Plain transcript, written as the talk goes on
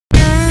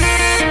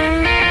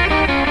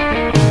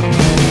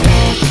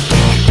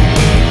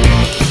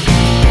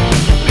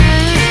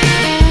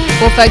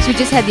folks, we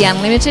just had the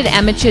Unlimited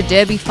Amateur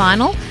Derby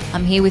Final.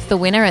 I'm here with the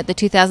winner at the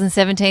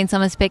 2017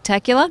 Summer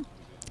Spectacular,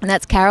 and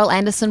that's Carol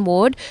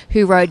Anderson-Ward,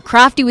 who rode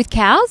Crafty With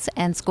Cows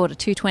and scored a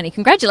 2:20.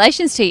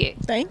 Congratulations to you.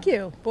 Thank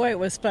you. Boy, it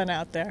was fun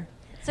out there.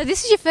 So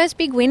this is your first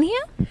big win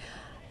here?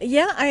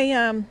 Yeah,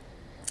 I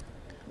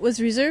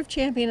was reserve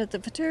champion at the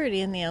Futurity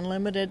in the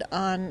Unlimited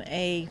on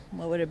a,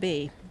 what would it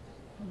be,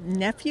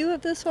 nephew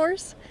of this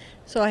horse.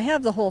 So I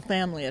have the whole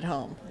family at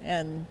home,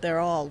 and they're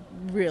all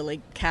really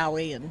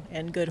cowy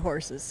and good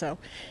horses. So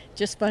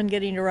just fun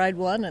getting to ride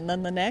one and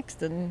then the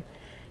next, and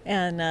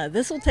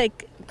this will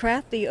take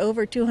Crafty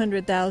over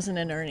 $200,000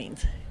 in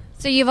earnings.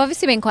 So you've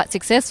obviously been quite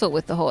successful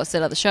with the horse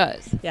at other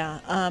shows. Yeah,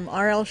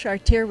 RL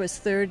Chartier was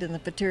third in the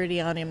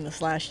Futurity on him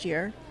this last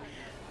year.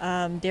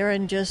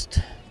 Darren just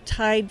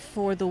tied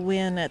for the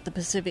win at the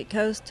Pacific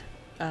Coast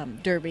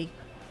Derby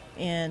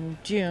in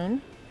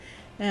June.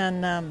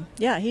 And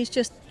yeah, he's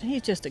just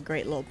a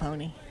great little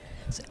pony.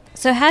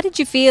 So how did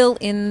you feel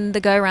in the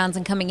go-rounds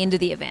and coming into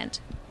the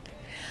event?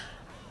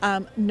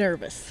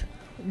 Nervous,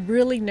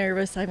 really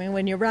nervous. I mean,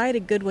 when you ride a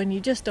good one, you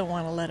just don't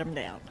want to let him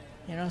down.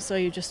 You know, so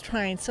you're just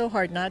trying so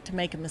hard not to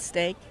make a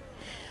mistake.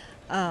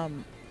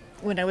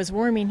 When I was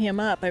warming him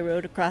up, I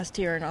rode across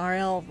here, and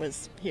RL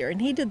was here,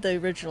 and he did the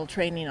original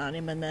training on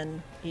him, and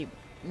then he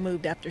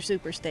moved after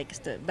Super Stakes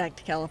back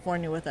to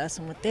California with us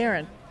and with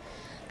Darren.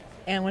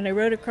 And when I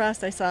rode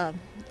across, I saw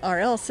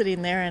RL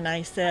sitting there, and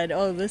I said,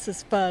 "Oh, this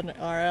is fun,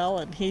 RL."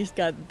 And he's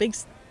got a big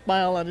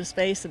smile on his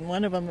face, and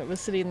one of them that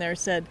was sitting there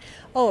said,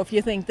 "Oh, if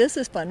you think this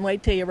is fun,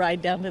 wait till you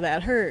ride down to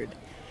that herd."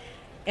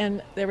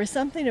 And there was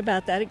something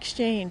about that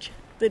exchange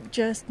that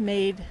just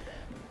made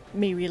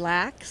me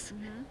relax,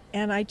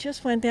 and I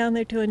just went down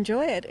there to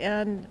enjoy it,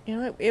 and you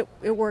know,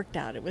 it worked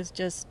out. It was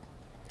just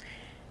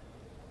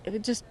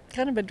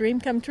kind of a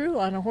dream come true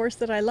on a horse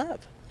that I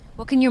love.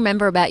 What can you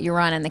remember about your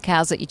run and the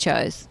cows that you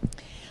chose?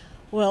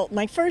 Well,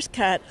 my first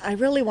cut, I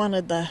really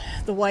wanted the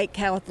white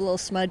cow with the little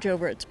smudge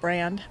over its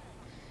brand,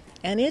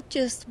 and it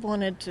just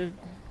wanted to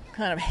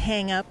kind of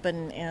hang up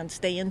and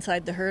stay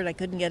inside the herd. I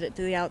couldn't get it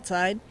to the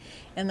outside.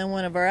 And then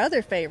one of our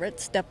other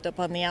favorites stepped up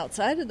on the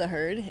outside of the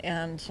herd,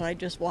 and so I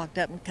just walked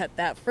up and cut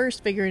that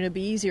first, figuring it'd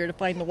be easier to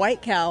find the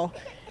white cow,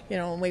 you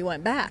know, when we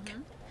went back.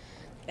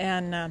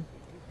 And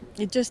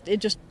it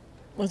just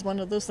was one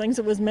of those things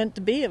that was meant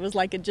to be. It was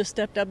like it just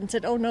stepped up and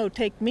said, "Oh no,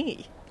 take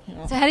me." You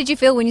know? So how did you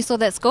feel when you saw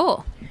that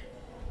score?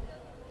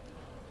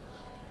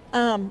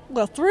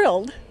 Well,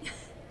 thrilled,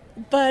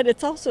 but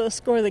it's also a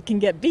score that can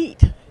get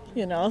beat,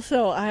 you know.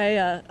 So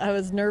I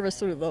was nervous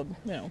through the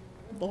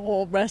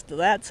whole rest of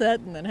that set,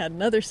 and then had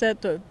another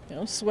set to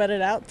sweat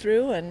it out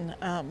through, and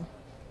I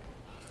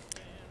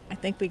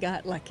think we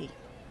got lucky.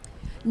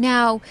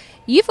 Now,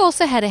 you've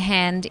also had a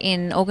hand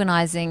in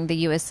organising the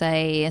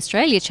USA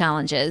Australia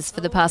Challenges for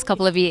the past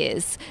couple of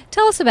years.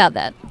 Tell us about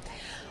that.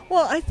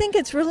 Well, I think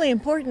it's really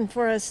important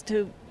for us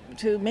to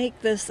make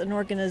this an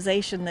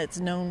organization that's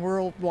known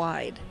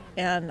worldwide.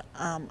 And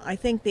I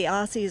think the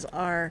Aussies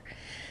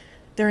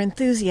they're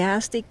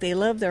enthusiastic. They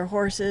love their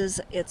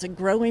horses. It's a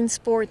growing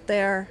sport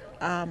there.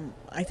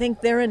 I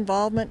think their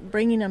involvement,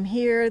 bringing them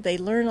here, they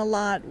learn a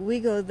lot. We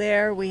go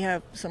there. We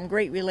have some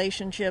great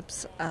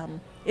relationships.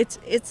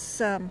 It's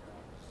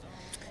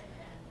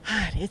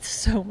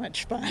so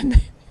much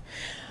fun.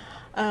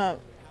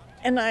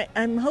 And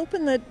I'm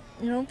hoping that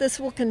this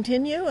will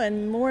continue,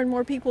 and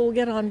more people will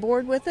get on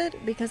board with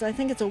it, because I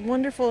think it's a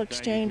wonderful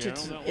exchange.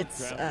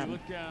 It's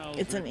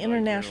an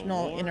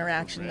international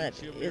interaction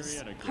that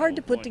is hard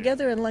to put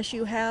together unless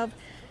you have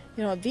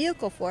a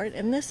vehicle for it,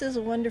 and this is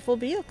a wonderful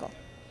vehicle.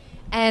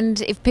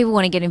 And if people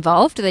want to get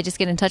involved, do they just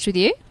get in touch with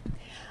you?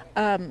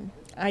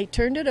 I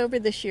turned it over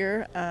this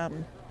year.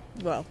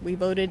 Well, we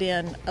voted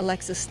in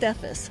Alexis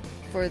Steffes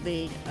for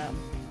the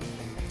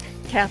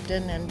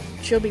captain, and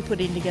she'll be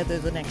putting together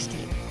the next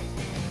team.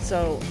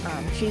 So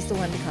she's the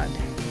one to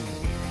contact.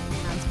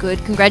 Sounds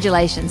good.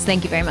 Congratulations.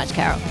 Thank you very much,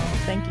 Carol.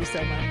 Thank you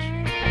so much.